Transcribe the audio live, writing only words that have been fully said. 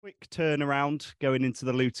quick turnaround going into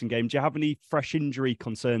the Luton game. Do you have any fresh injury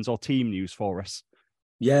concerns or team news for us?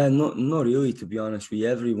 Yeah, not really, to be honest with you.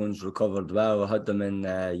 Everyone's recovered well. I had them in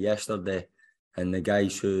yesterday, and the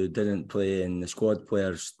guys who didn't play and the squad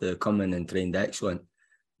players, they come in and trained excellent.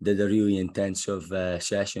 Did a really intensive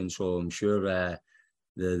session, so I'm sure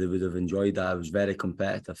they would have enjoyed that. It was very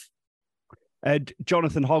competitive.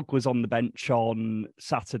 Jonathan Hogg was on the bench on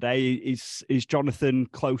Saturday. Is Jonathan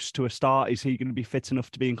close to a start? Is he going to be fit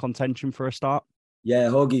enough to be in contention for a start? Yeah,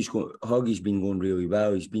 Hoggy's been going really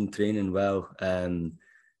well. He's been training well.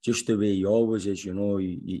 Just the way he always is,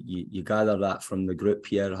 you gather that from the group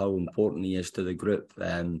here, how important he is to the group.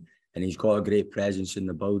 And he's got a great presence in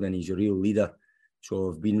the building. He's a real leader.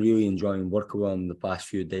 So I've been really enjoying working with him the past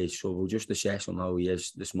few days. So we'll just assess him how he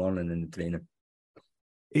is this morning in the training.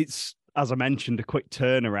 It's, as I mentioned, a quick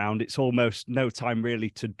turnaround. It's almost no time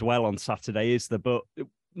really to dwell on Saturday, is there? But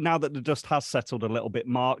now that the dust has settled a little bit,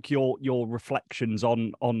 Mark, your reflections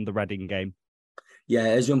on the Reading game.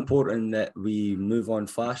 Yeah, it's important that we move on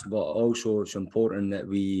fast, but also it's important that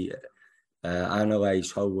we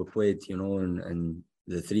analyse how we played, and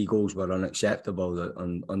the 3 goals were unacceptable.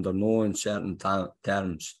 Under no uncertain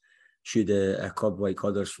terms should a club like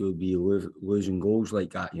Huddersfield be losing goals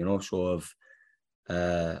like that, So I've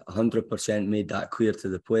 100% made that clear to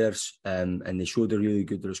the players, and they showed a really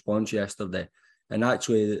good response yesterday. And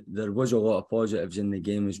actually, there was a lot of positives in the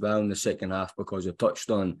game as well in the second half, because I touched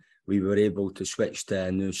on we were able to switch to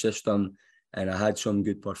a new system, and I had some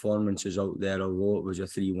good performances out there, although it was a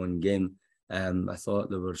 3-1 game. I thought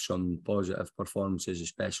there were some positive performances,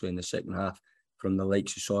 especially in the second half, from the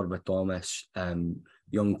likes of Sorba Thomas,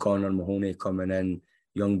 young Connor Mahoney coming in,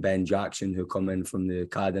 young Ben Jackson who come in from the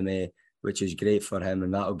academy, which is great for him,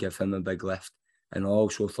 and that'll give him a big lift. And I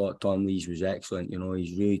also thought Tom Lees was excellent.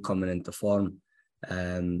 He's really coming into form.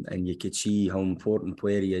 And you could see how important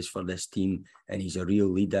player he is for this team, and he's a real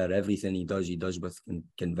leader. Everything he does with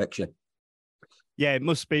conviction. Yeah, it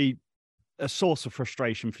must be a source of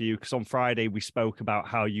frustration for you, because on Friday we spoke about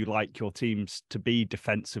how you like your teams to be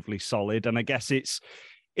defensively solid, and I guess it's,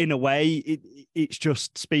 in a way, it's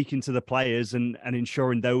just speaking to the players and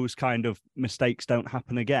ensuring those kind of mistakes don't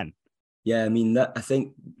happen again. Yeah, I mean, I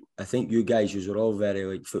think you guys are all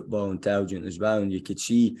very football intelligent as well, and you could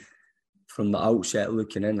see from the outset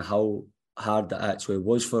looking in how hard it actually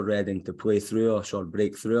was for Reading to play through us or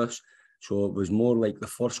break through us. So it was more like the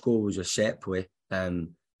first goal was a set play, and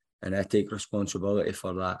I take responsibility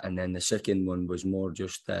for that. And then the second one was more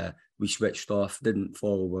just we switched off, didn't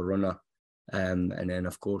follow a runner, and then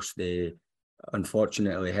of course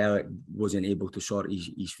unfortunately Hellick wasn't able to sort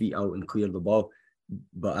his feet out and clear the ball,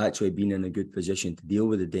 but actually being in a good position to deal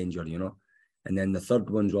with the danger, And then the third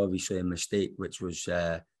one's obviously a mistake, which was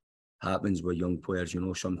happens with young players,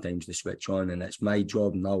 sometimes they switch on, and it's my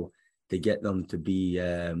job now to get them to be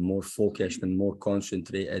more focused and more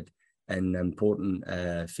concentrated in important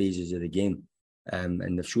phases of the game.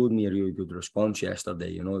 And they've showed me a really good response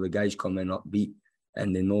yesterday. The guys come in upbeat,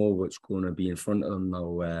 and they know what's going to be in front of them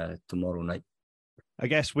now tomorrow night. I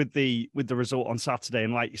guess with the result on Saturday,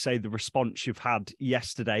 and like you say, the response you've had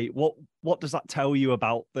yesterday, what does that tell you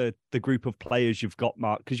about the group of players you've got,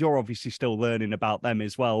 Mark? Because you're obviously still learning about them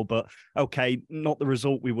as well. But okay, not the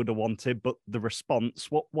result we would have wanted, but the response.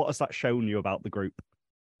 What has that shown you about the group?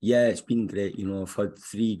 Yeah, it's been great. I've had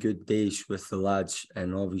 3 good days with the lads,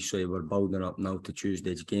 and obviously we're building up now to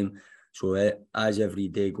Tuesday's game. So as every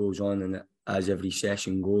day goes on and as every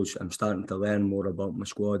session goes, I'm starting to learn more about my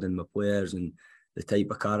squad and my players and the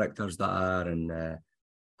type of characters that are, and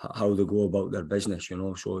how they go about their business,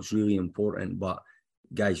 So it's really important. But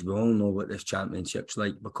guys, we all know what this championship's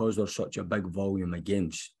like. Because there's such a big volume of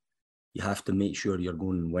games, you have to make sure you're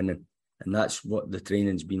going and winning. And that's what the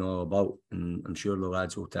training's been all about. And I'm sure the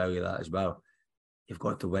lads will tell you that as well. You've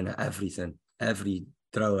got to win at everything. Every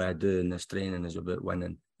drill I do in this training is about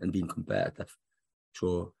winning and being competitive.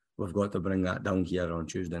 So we've got to bring that down here on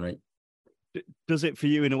Tuesday night. Does it for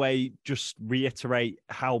you, in a way, just reiterate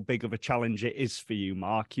how big of a challenge it is for you,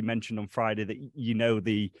 Mark? You mentioned on Friday that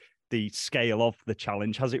the scale of the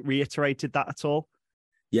challenge. Has it reiterated that at all?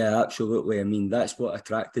 Yeah, absolutely. I mean, that's what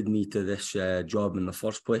attracted me to this job in the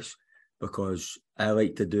first place, because I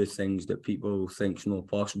like to do things that people think's not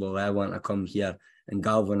possible. I want to come here and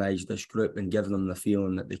galvanise this group and give them the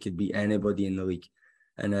feeling that they could beat anybody in the league.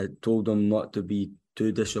 And I told them not to be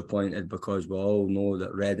too disappointed, because we all know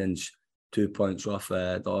that Reading's 2 points off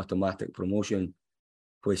the automatic promotion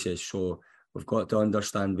places. So we've got to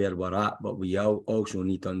understand where we're at, but we also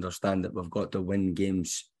need to understand that we've got to win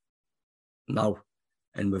games now.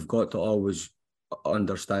 And we've got to always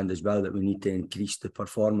understand as well that we need to increase the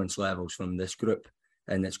performance levels from this group.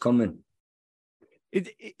 and it's coming.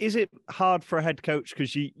 Is it hard for a head coach,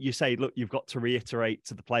 because you say, look, you've got to reiterate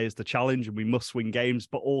to the players the challenge and we must win games,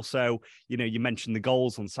 but also, you know, you mentioned the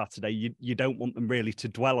goals on Saturday. You don't want them really to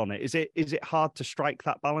dwell on it. Is it hard to strike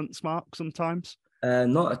that balance, Mark, sometimes?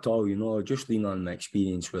 Not at all, you know. Just lean on my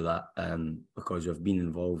experience with that, because I've been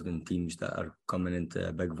involved in teams that are coming into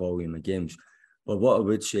a big volume of games. But what I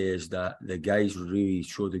would say is that the guys really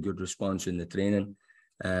showed a good response in the training.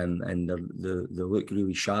 And they look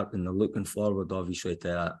really sharp, and they're looking forward, obviously,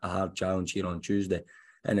 to a hard challenge here on Tuesday.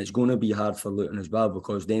 And it's going to be hard for Luton as well,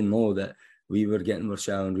 because they know that we were getting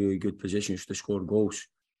ourselves in really good positions to score goals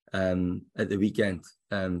at the weekend.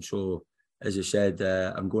 So, as I said,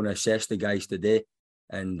 I'm going to assess the guys today,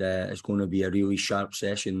 and it's going to be a really sharp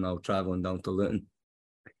session now travelling down to Luton.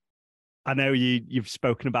 I know you've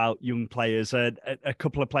spoken about young players, a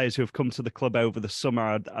couple of players who have come to the club over the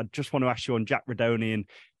summer. I just want to ask you on Jack Redoni and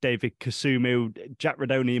David Kasumu. Jack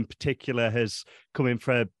Redoni in particular has come in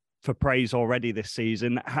for praise already this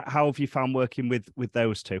season. How have you found working with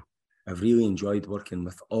those two? I've really enjoyed working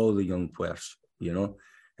with all the young players, you know,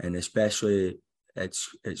 and especially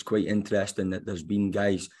it's quite interesting that there's been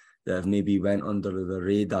guys that have maybe went under the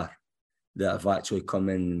radar that have actually come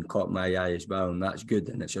in and caught my eye as well, and that's good.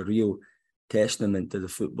 And it's a real testament to the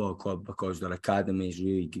football club, because their academy is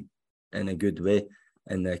really in a good way,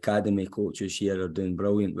 and the academy coaches here are doing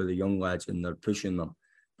brilliant with the young lads, and they're pushing them.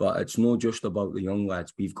 But it's not just about the young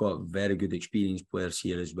lads. We've got very good experienced players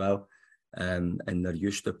here as well, and they're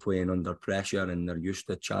used to playing under pressure, and they're used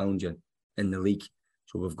to challenging in the league.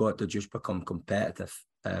 So we've got to just become competitive,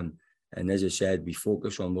 and as I said, we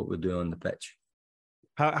focus on what we do on the pitch.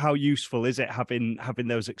 How useful is it having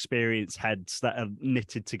those experienced heads that are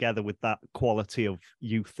knitted together with that quality of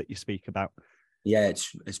youth that you speak about? Yeah,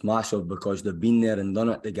 it's massive, because they've been there and done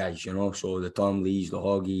it, the guys, you know. So the Tom Lees, the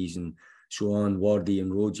Hoggies, and so on, Wardy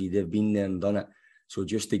and Rogie, they've been there and done it. So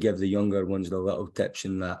just to give the younger ones the little tips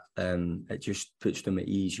in that, it just puts them at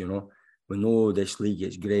ease, you know. We know this league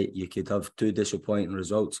is great. You could have 2 disappointing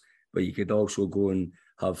results, but you could also go and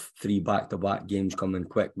have 3 back-to-back games coming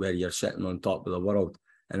quick where you're sitting on top of the world.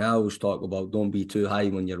 And I always talk about, don't be too high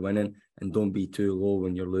when you're winning, and don't be too low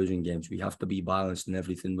when you're losing games. We have to be balanced in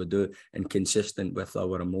everything we do and consistent with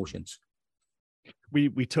our emotions.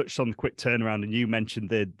 We touched on the quick turnaround, and you mentioned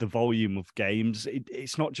the volume of games.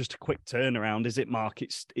 It's not just a quick turnaround, is it, Mark?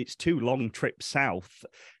 It's 2 long trips south.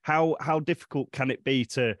 How difficult can it be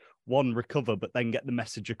to, one, recover, but then get the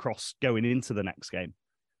message across going into the next game?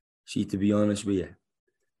 See, to be honest with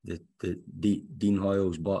you, Dean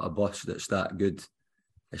Hoyle's bought a bus that's that good.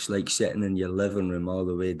 It's like sitting in your living room all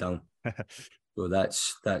the way down. So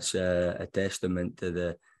that's a testament to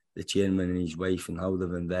the chairman and his wife and how they've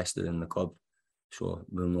invested in the club. So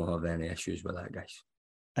we'll not have any issues with that, guys.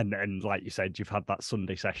 And like you said, you've had that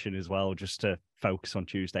Sunday session as well, just to focus on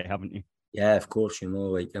Tuesday, haven't you? Yeah, of course, you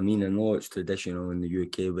know. I know it's traditional in the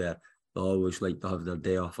UK where they always like to have their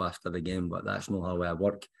day off after the game, but that's not how I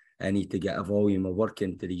work. I need to get a volume of work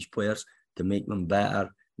into these players to make them better,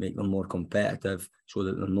 make them more competitive, so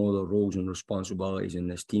that they know their roles and responsibilities in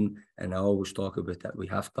this team. And I always talk about that we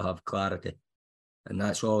have to have clarity. And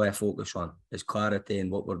that's all I focus on, is clarity in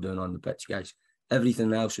what we're doing on the pitch, guys.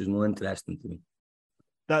 Everything else is not interesting to me.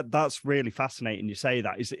 That's really fascinating you say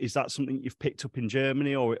that. Is that something you've picked up in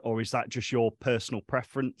Germany, or is that just your personal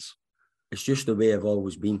preference? It's just the way I've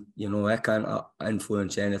always been. You know, I can't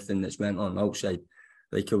influence anything that's went on outside.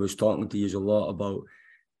 Like I was talking to you a lot about,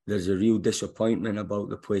 there's a real disappointment about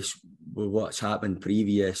the place with what's happened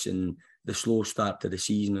previous and the slow start to the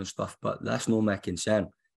season and stuff, but that's not my concern.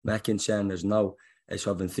 My concern is now is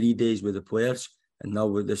having 3 days with the players, and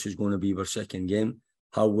now this is going to be our second game,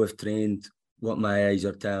 how we've trained, what my eyes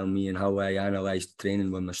are telling me, and how I analyse the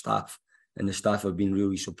training with my staff. And the staff have been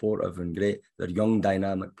really supportive and great. They're young,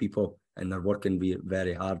 dynamic people, and they're working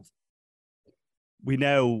very hard. We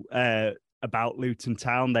know about Luton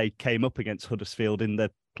Town. They came up against Huddersfield in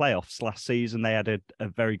the playoffs last season. They had a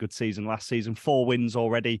very good season last season, 4 wins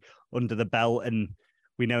already under the belt. And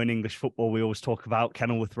we know in English football, we always talk about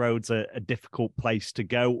Kenilworth Road's a difficult place to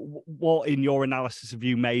go. What, in your analysis, have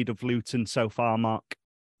you made of Luton so far, Mark?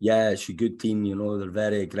 Yeah, it's a good team, you know. They're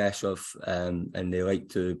very aggressive, and they like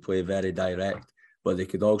to play very direct, but they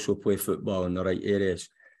could also play football in the right areas,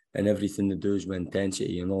 and everything they do is with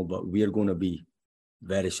intensity, you know. But we're going to be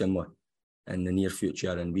very similar in the near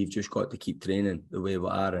future, and we've just got to keep training the way we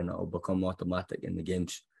are, and it'll become automatic in the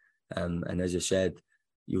games. And as I said,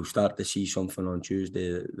 you'll start to see something on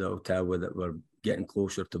Tuesday that'll tell you that we're getting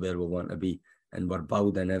closer to where we want to be, and we're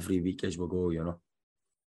building every week as we go, you know.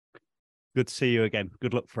 Good to see you again.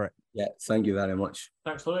 Good luck for it. Yeah, thank you very much.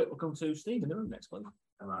 Thanks for it. We'll come to Steve in the room next, please.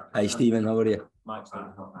 Hi, Stephen. How are you? Mike,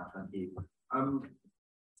 Stephen. Thank you.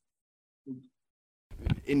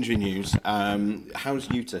 Injury news. How's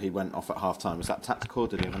Utah? He went off at half time. Was that tactical?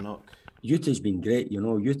 Did he have a knock? Utah's been great.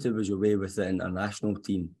 Utah was away with the international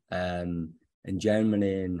team in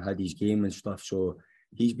Germany and had his game and stuff. So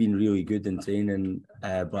he's been really good in training.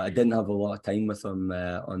 But I didn't have a lot of time with him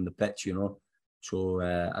on the pitch, So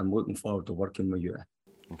I'm looking forward to working with Utah.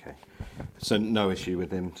 Okay. So no issue with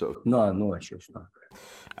him, sort of? No issues, no.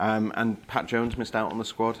 And Pat Jones missed out on the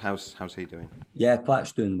squad. How's he doing? Yeah,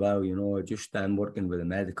 Pat's doing well, just working with the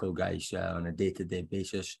medical guys on a day-to-day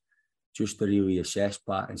basis, just to really assess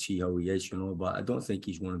Pat and see how he is, but I don't think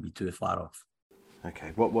he's going to be too far off.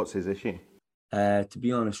 Okay, what's his issue? To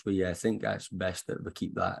be honest with you, I think that's best that we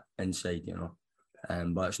keep that inside,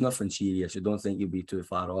 but it's nothing serious. I don't think he'll be too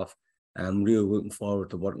far off. I'm really looking forward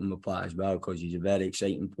to working with Pat as well, because he's a very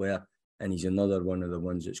exciting player and he's another one of the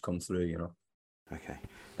ones that's come through, Okay.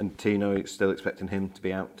 And Tino, still expecting him to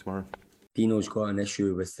be out tomorrow? Tino's got an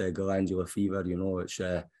issue with glandular fever.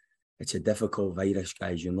 It's a difficult virus,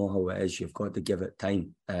 guys. You know how it is. You've got to give it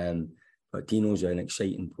time. But Tino's an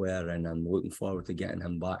exciting player, and I'm looking forward to getting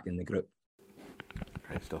him back in the group.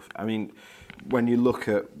 Great stuff. I mean, when you look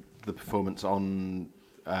at the performance on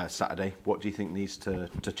Saturday, what do you think needs to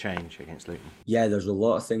change against Luton? Yeah, there's a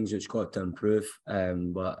lot of things that's got to improve.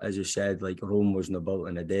 But as I said, Rome wasn't built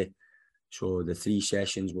in a day. So the 3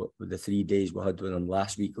 sessions, the 3 days we had with them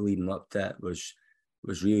last week leading up to it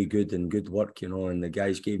was really good and good work, and the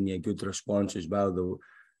guys gave me a good response as well.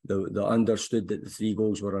 They understood that the 3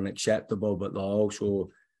 goals were unacceptable, but they also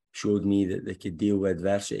showed me that they could deal with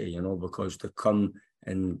adversity, because they come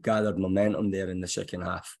and gathered momentum there in the second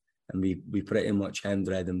half, and we pretty much hemmed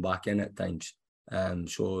Reading back in at times.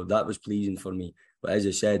 So that was pleasing for me. But as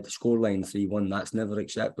I said, the scoreline 3-1, that's never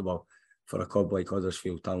acceptable for a club like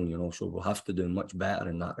Huddersfield Town, so we'll have to do much better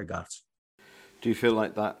in that regards. Do you feel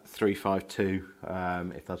like that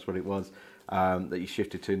 3-5-2, if that's what it was, that you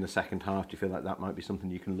shifted to in the second half, do you feel like that might be something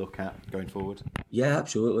you can look at going forward? Yeah,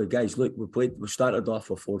 absolutely, guys. Look, we started off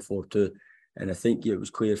with 4-4-2, and I think it was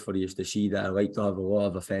clear for you to see that I like to have a lot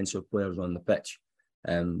of offensive players on the pitch,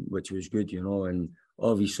 which was good, and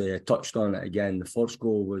obviously I touched on it again. The first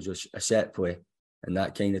goal was a set play, and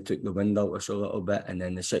that kind of took the wind out of us a little bit. And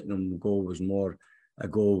then the second goal was more a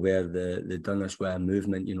goal where they done us with a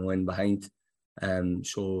movement, in behind.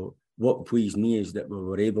 So what pleased me is that we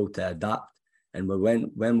were able to adapt. And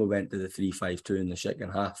when we went to the 3-5-2 in the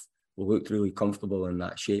second half, we looked really comfortable in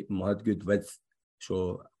that shape and we had good width.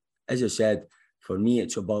 So as I said, for me,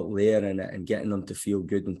 it's about layering it and getting them to feel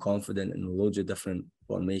good and confident in loads of different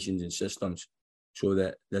formations and systems, so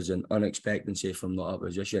that there's an unexpectancy from the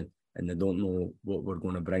opposition and they don't know what we're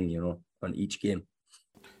going to bring, on each game.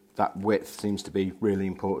 That width seems to be really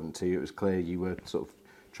important to you. It was clear you were sort of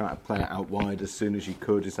trying to play it out wide as soon as you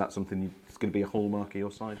could. Is that something that's going to be a hallmark of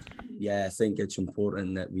your side? Yeah, I think it's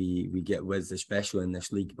important that we get width, especially in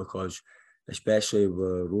this league, because especially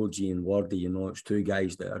with Rogie and Wardy, it's 2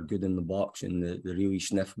 guys that are good in the box and they really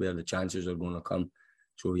sniff where the chances are going to come.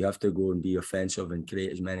 So we have to go and be offensive and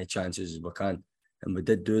create as many chances as we can. And we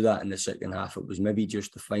did do that in the second half. It was maybe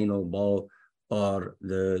just the final ball or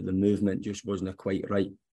the movement just wasn't quite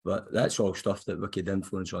right. But that's all stuff that we could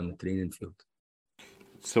influence on the training field.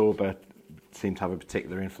 Sorba seemed to have a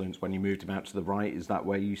particular influence when you moved him out to the right. Is that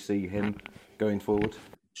where you see him going forward?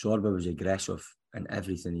 Sorba was aggressive in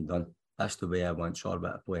everything he done. That's the way I want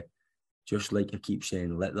Sorba to play. Just like I keep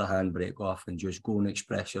saying, let the handbrake off and just go and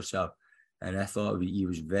express yourself. And I thought he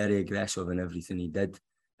was very aggressive in everything he did.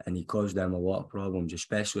 And he caused them a lot of problems,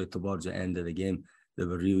 especially towards the end of the game. They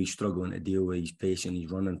were really struggling to deal with his pace and his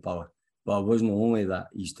running power. But it wasn't only that.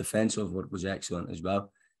 His defensive work was excellent as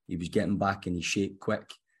well. He was getting back in his shape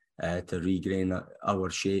quick to regain our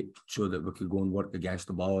shape so that we could go and work against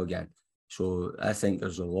the ball again. So I think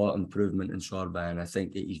there's a lot of improvement in Sorba, and I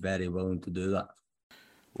think that he's very willing to do that.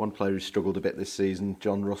 One player who struggled a bit this season,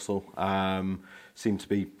 John Russell, seemed to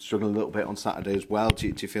be struggling a little bit on Saturday as well. Do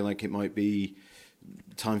you feel like it might be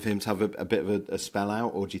time for him to have a bit of a spell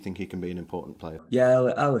out, or do you think he can be an important player? Yeah,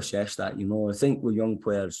 I'll assess that. I think with young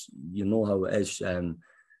players, you know how it is.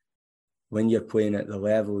 When you're playing at the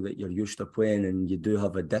level that you're used to playing and you do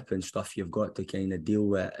have a dip and stuff, you've got to kind of deal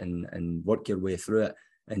with it and work your way through it.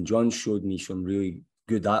 And John showed me some really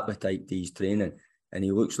good appetite to his training, and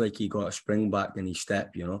he looks like he got a spring back in his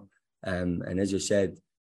step, and as I said,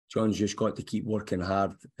 John's just got to keep working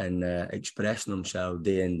hard and expressing himself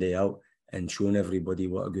day in, day out, and showing everybody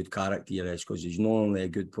what a good character he is, because he's not only a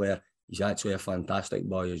good player, he's actually a fantastic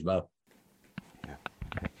boy as well. Yeah.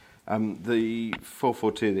 Okay. The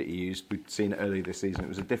 4-4-2 that you used, we'd seen it earlier this season. It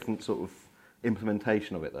was a different sort of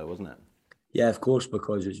implementation of it, though, wasn't it? Yeah, of course,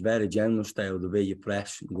 because it's very general style, the way you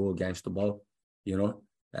press and go against the ball, you know.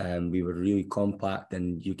 We were really compact,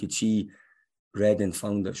 and you could see Reading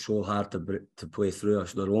found it so hard to play through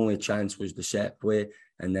us. Their only chance was the set play,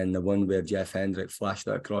 and then the one where Jeff Hendrick flashed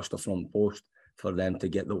it across the front post for them to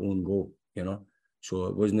get the own goal, you know. So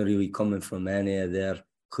it wasn't really coming from any of their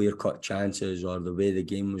clear-cut chances or the way the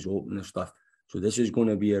game was open and stuff. So this is going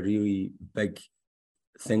to be a really big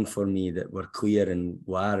thing for me, that we're clear and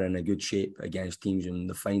we are in a good shape against teams, and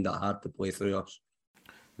they find it hard to play through us.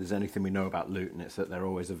 If there's anything we know about Luton, it's that they're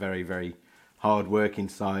always a very, very hard-working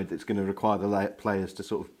side that's going to require the players to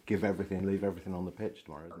sort of give everything, leave everything on the pitch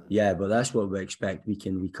tomorrow, isn't it? Yeah, but that's what we expect week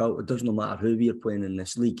in, week out. It doesn't matter who we're playing in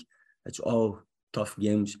this league. It's all tough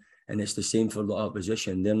games, and it's the same for the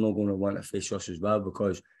opposition. They're not going to want to face us as well,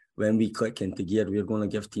 because when we click into gear, we're going to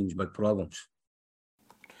give teams big problems.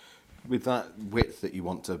 With that width that you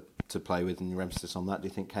want to play with and your emphasis on that, do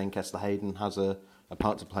you think Kane Kessler-Hayden has a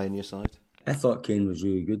part to play in your side? I thought Kane was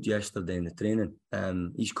really good yesterday in the training.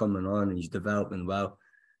 He's coming on and he's developing well.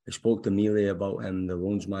 I spoke to Mealy about him, the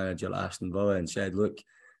loans manager at Aston Villa, and said, look,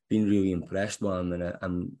 been really impressed with him, and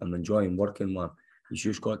I'm enjoying working with him. He's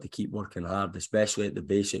just got to keep working hard, especially at the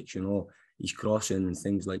basics, you know. He's crossing and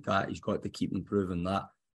things like that. He's got to keep improving that.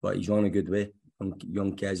 But he's on a good way.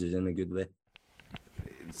 Young Kez is in a good way.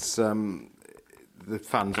 It's the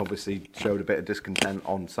fans obviously showed a bit of discontent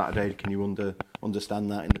on Saturday. Can you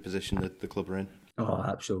understand that in the position that the club are in? Oh,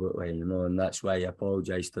 absolutely, you know, and that's why I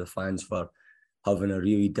apologise to the fans for having a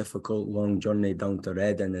really difficult, long journey down to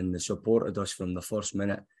Reading, and they supported us from the first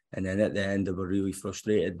minute, and then at the end they were really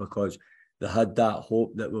frustrated because they had that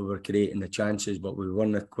hope that we were creating the chances, but we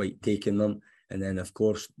weren't quite taking them. And then, of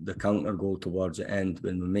course, the counter goal towards the end,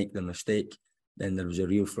 when we make the mistake, then there was a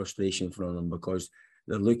real frustration from them, because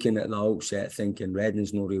they're looking at the outset thinking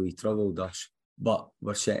Reading's not really troubled us, but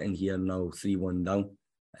we're sitting here now 3-1 down.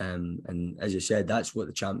 And as I said, that's what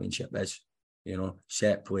the championship is, you know,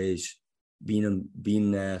 set plays,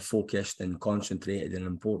 being focused and concentrated in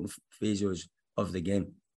important phases of the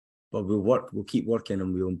game. But we'll keep working,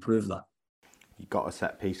 and we'll improve that. You've got a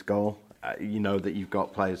set piece goal. You know that you've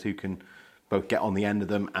got players who can both get on the end of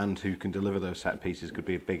them and who can deliver those set pieces. Could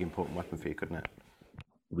be a big important weapon for you, couldn't it?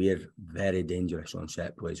 We're very dangerous on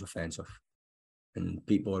set plays offensive, and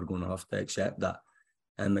people are going to have to accept that.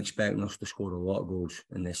 I'm expecting us to score a lot of goals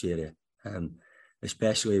in this area,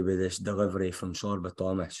 especially with this delivery from Sorba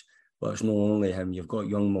Thomas. But it's not only him. You've got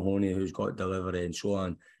young Mahoney, who's got delivery and so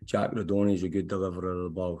on. Jack Rodoni's a good deliverer of the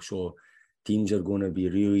ball. So teams are going to be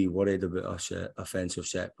really worried about us offensive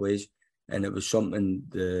set plays. And it was something,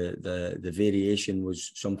 the variation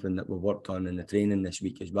was something that we worked on in the training this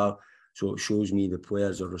week as well. So it shows me the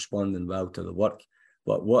players are responding well to the work.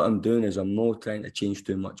 But what I'm doing is I'm not trying to change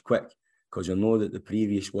too much quick, because I know that the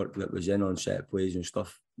previous work that was in on set plays and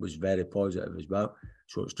stuff was very positive as well.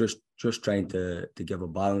 So it's just trying to give a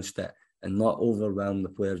balance to it and not overwhelm the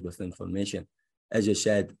players with information. As I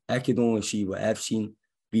said, I could only see what I've seen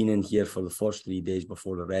being in here for the first 3 days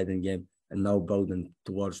before the Reading game, and now building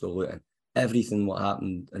towards the Luton. Everything what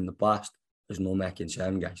happened in the past is no my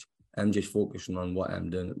concern, guys. I'm just focusing on what I'm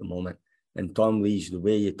doing at the moment. And Tom Lee's, the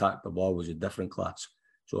way he attacked the ball was a different class.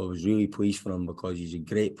 So I was really pleased for him, because he's a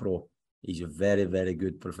great pro. He's a very, very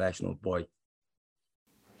good professional boy.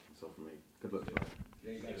 That's all for me. Good luck to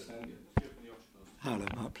you. Hello,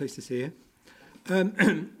 Mark. Pleased to see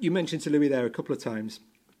you. You mentioned to Louis there a couple of times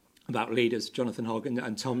about leaders, Jonathan Hogg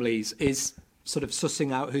and Tom Lees. Is sort of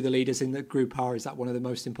sussing out who the leaders in the group are, is that one of the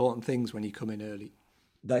most important things when you come in early?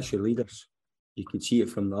 That's your leaders. You could see it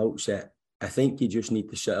from the outset. I think you just need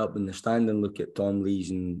to sit up in the stand and look at Tom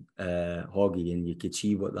Lees and Hoggy, and you could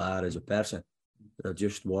see what they are as a person. They're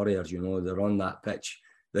just warriors, you know. They're on that pitch.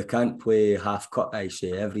 They can't play half-cut, I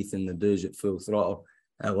say. Everything they do is at full throttle.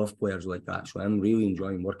 I love players like that, so I'm really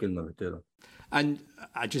enjoying working with the two of them. And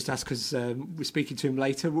I just ask, because we're speaking to him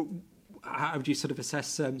later, how do you sort of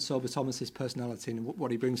assess Sorba Thomas's personality and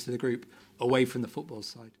what he brings to the group away from the football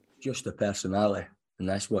side? Just the personality, and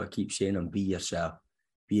that's what I keep saying. And be yourself,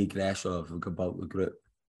 be aggressive about the group,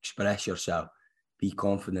 express yourself, be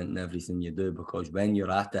confident in everything you do, because when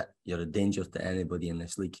you're at it, you're a danger to anybody in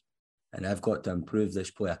this league. And I've got to improve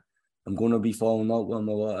this player. I'm going to be falling out with him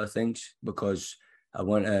a lot of things, because I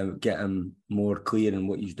want to get him more clear in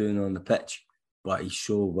what he's doing on the pitch. But he's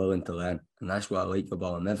so willing to learn, and that's what I like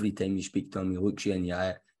about him. Every time you speak to him, he looks you in the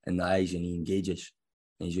eyes and he engages.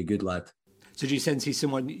 And he's a good lad. So do you sense he's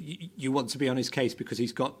someone you want to be on his case, because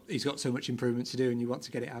he's got so much improvement to do and you want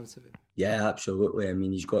to get it out of him? Yeah, absolutely. I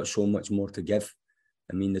mean, he's got so much more to give.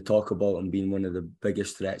 I mean, they talk about him being one of the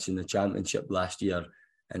biggest threats in the Championship last year,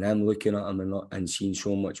 and I'm looking at him and seeing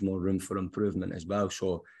so much more room for improvement as well.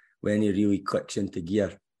 So when he really clicks into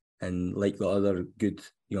gear, and like the other good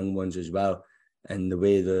young ones as well, and the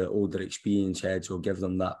way the older experienced heads will give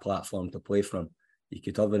them that platform to play from, you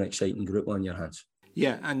could have an exciting group on your hands.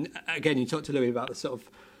 Yeah, and again, you talked to Louis about the sort of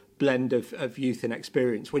blend of youth and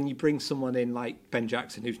experience. When you bring someone in like Ben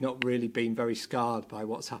Jackson, who's not really been very scarred by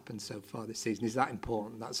what's happened so far this season, is that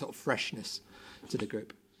important, that sort of freshness to the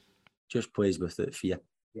group? Just plays without fear.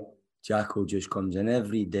 Yeah. Jacko just comes in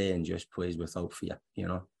every day and just plays without fear, you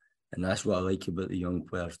know. And that's what I like about the young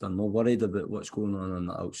players. They're not worried about what's going on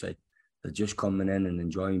the outside. They're just coming in and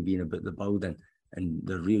enjoying being about the building, and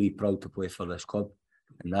they're really proud to play for this club.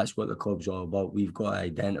 And that's what the club's all about. We've got to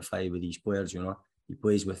identify with these players, you know. He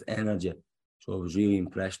plays with energy. So I was really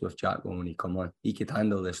impressed with Jacko when he come on. He could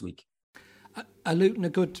handle this league. Are Luton a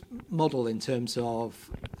good model in terms of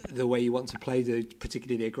the way you want to play,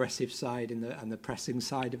 particularly the aggressive side and the pressing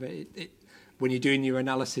side of it? When you're doing your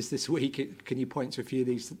analysis this week, can you point to a few of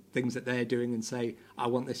these things that they're doing and say, I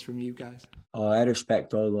want this from you guys? Oh, I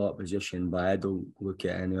respect all the opposition, but I don't look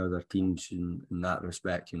at any other teams in that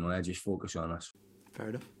respect. You know, I just focus on us. Fair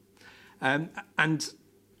enough. And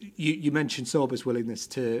you mentioned Sorba's willingness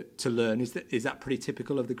to learn. Is that pretty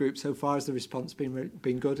typical of the group so far? Has the response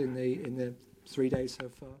been good in the 3 days so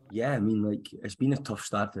far? Yeah, I mean, like, it's been a tough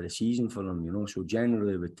start to the season for them, you know. So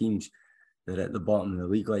generally with teams that are at the bottom of the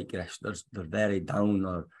league like this, they're very down,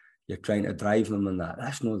 or you're trying to drive them, and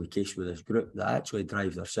that's not the case with this group. They actually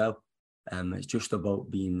drive themselves. It's just about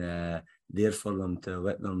being there for them, to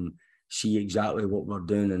let them see exactly what we're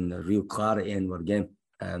doing and the real clarity in our game.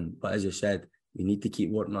 But as I said, we need to keep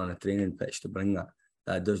working on a training pitch to bring that.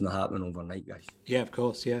 That doesn't happen overnight, guys. Yeah, of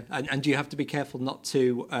course, yeah. And do you have to be careful not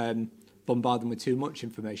to bombard them with too much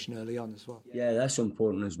information early on as well? Yeah, that's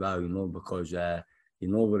important as well, you know, because you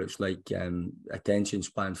know what it's like. Attention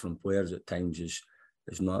span from players at times is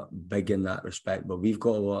not big in that respect, but we've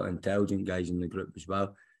got a lot of intelligent guys in the group as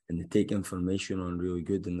well, and they take information on really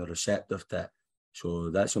good, and they're receptive to it. So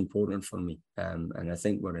that's important for me, and I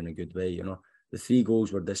think we're in a good way, you know. The 3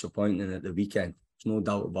 goals were disappointing at the weekend. There's no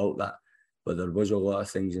doubt about that, but there was a lot of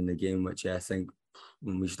things in the game which I think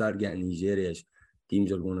when we start getting these areas,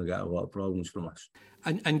 teams are going to get a lot of problems from us.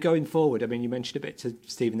 And going forward, I mean, you mentioned a bit to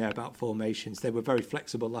Stephen there about formations. They were very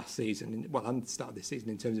flexible last season, and the start of this season,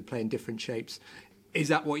 in terms of playing different shapes. Is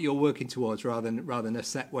that what you're working towards, rather than a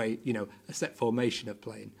set way, you know, a set formation of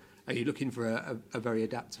playing? Are you looking for a very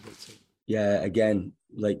adaptable team? Yeah, again,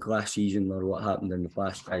 like last season or what happened in the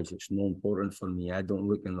past, guys, it's no important for me. I don't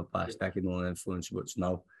look in the past. I can only influence what's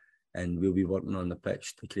now. And we'll be working on the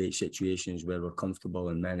pitch to create situations where we're comfortable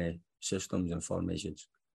in many systems and formations.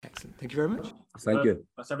 Excellent. Thank you very much. Thank you.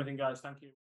 That's everything, guys. Thank you.